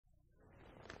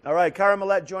All right, Karin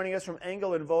Millette joining us from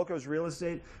Engel and Volkers Real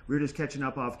Estate. We were just catching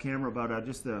up off camera about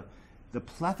just the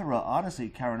plethora, honestly,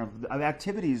 Karin, of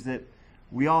activities that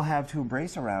we all have to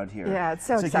embrace around here. Yeah, it's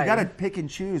so exciting. exciting. You got to pick and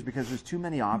choose because there's too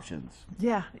many options.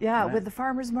 Yeah, Right? with the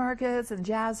farmers markets and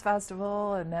jazz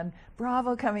festival, and then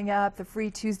Bravo coming up, the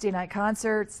free Tuesday night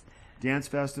concerts. Dance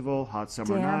festival, hot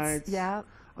summer nights. Yeah.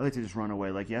 I like to just run away.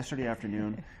 Like yesterday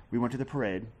afternoon, we went to the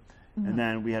parade, and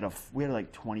then we had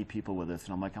like 20 people with us,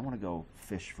 and I'm like, I want to go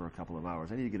fish for a couple of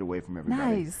hours. I need to get away from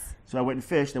everybody. Nice. So I went and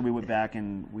fished, then we went back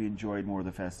and we enjoyed more of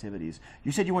the festivities.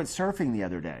 You said you went surfing the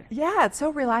other day. Yeah, it's so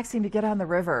relaxing to get on the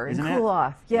river and Isn't cool it?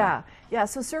 off. Yeah.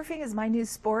 So surfing is my new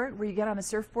sport, where you get on a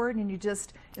surfboard and you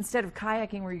just, instead of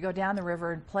kayaking where you go down the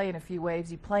river and play in a few waves,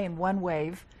 you play in one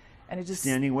wave. And it just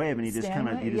Standing wave, and you just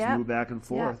move back and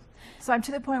forth. Yeah. So I'm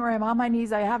to the point where I'm on my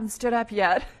knees. I haven't stood up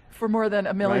yet for more than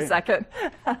a millisecond.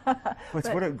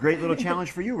 What a great little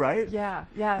challenge for you, right? Yeah.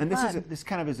 And fun. this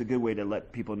kind of is a good way to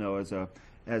let people know as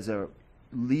a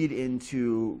lead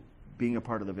into being a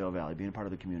part of the Vail Valley, being a part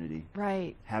of the community.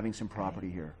 Right. Having some property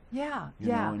here. Yeah. You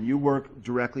know, and you work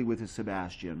directly with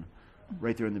Sebastian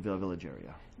right there in the Vail Village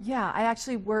area. Yeah, I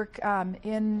actually work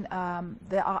in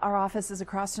our office is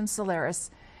across from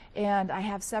Solaris, and I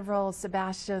have several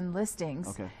Sebastian listings.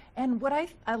 Okay. And what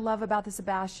I love about the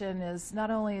Sebastian is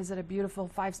not only is it a beautiful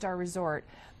 5-star resort,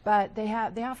 but they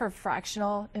offer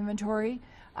fractional inventory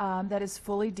that is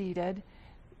fully deeded,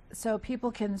 so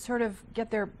people can sort of get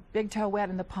their big toe wet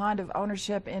in the pond of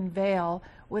ownership in Vail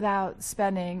without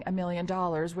spending $1 million,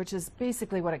 which is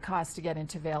basically what it costs to get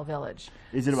into Vail Village.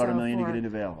 Is it about $1 million to get into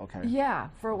Vail? Okay. Yeah,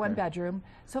 for a one-bedroom.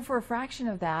 So for a fraction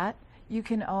of that, you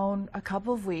can own a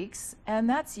couple of weeks, and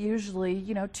that's usually,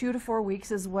 2 to 4 weeks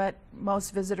is what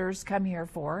most visitors come here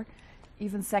for,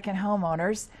 even second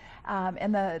homeowners.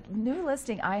 And the new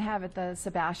listing I have at the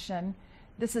Sebastian,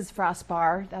 this is Frost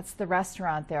Bar, that's the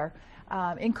restaurant there,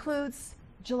 includes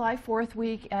July 4th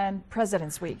week and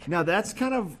President's Week. Now that's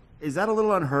is that a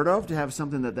little unheard of to have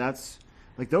something that's,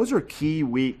 like, those are key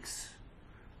weeks,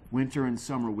 winter and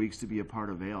summer weeks, to be a part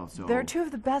of Vail. So they're two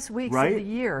of the best weeks right? of the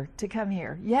year to come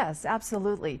here. Yes,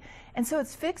 absolutely. And so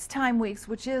it's fixed time weeks,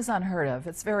 which is unheard of.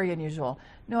 It's very unusual.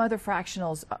 No other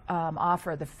fractionals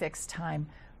offer the fixed time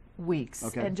weeks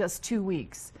and just 2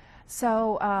 weeks.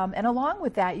 So, and along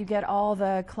with that, you get all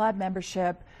the club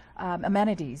membership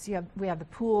amenities. We have the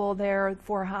pool there,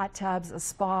 4 hot tubs, a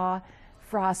spa,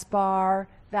 Frost Bar,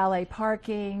 valet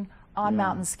parking,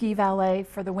 on-mountain ski valet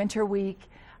for the winter week,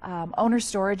 owner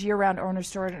storage, year-round owner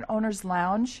storage, and owner's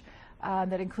lounge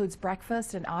that includes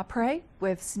breakfast and après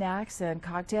with snacks and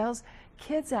cocktails.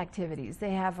 Kids activities.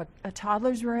 They have a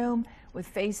toddler's room with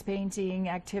face painting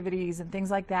activities and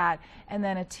things like that, and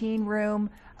then a teen room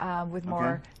with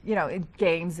more,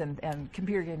 games and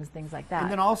computer games, things like that.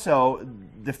 And then also,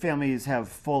 the families have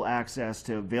full access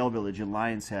to Vail Village in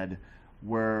Lions Head,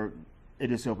 where it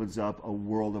just opens up a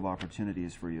world of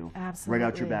opportunities for you. Absolutely. Right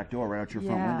out your back door, right out your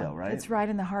front window, right? It's right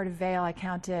in the heart of Vail. I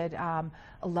counted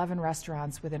 11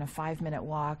 restaurants within a 5-minute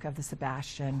walk of the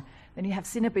Sebastian. Then you have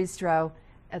Cine Bistro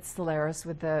at Solaris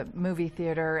with the movie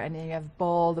theater, and then you have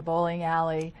the bowling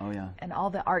alley, and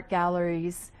all the art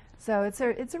galleries. So it's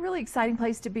a really exciting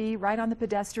place to be, right on the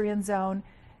pedestrian zone.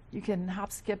 You can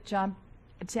hop, skip, jump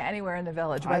to anywhere in the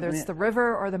village, whether it's the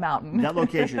river or the mountain. That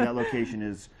location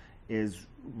is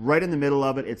right in the middle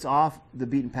of it. It's off the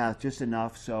beaten path just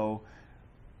enough, so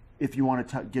if you want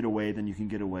to get away, then you can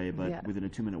get away, but within a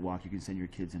 2-minute walk, you can send your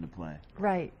kids into play.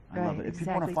 Right, I love it. If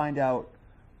people want to find out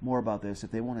more about this,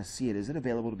 if they want to see it, is it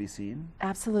available to be seen?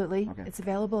 Absolutely. Okay. It's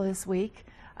available this week.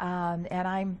 And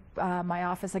my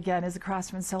office, again, is across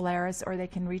from Solaris, or they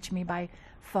can reach me by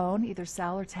phone, either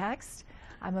cell or text.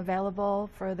 I'm available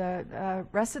for the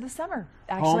rest of the summer.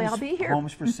 Actually, I'll be here.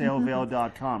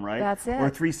 Homesforsalevail.com, right? That's it.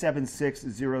 Or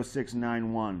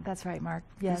 376-0691. That's right, Mark.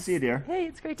 Good Yes. to see you, dear. Hey,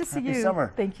 it's great to see Happy you.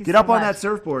 summer. Thank you Get so up on much. that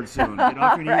surfboard soon. Get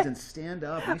off your knees and stand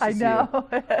up. Nice to I see know.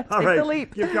 you. Take All right. the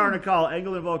leap. Give Karin a call.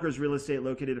 Engel and Volkers Real Estate,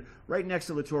 located right next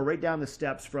to Latour, right down the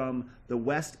steps from the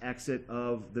west exit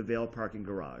of the Vail parking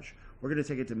garage. We're going to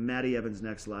take it to Maddie Evans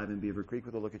next, live in Beaver Creek,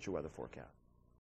 with a look at your weather forecast.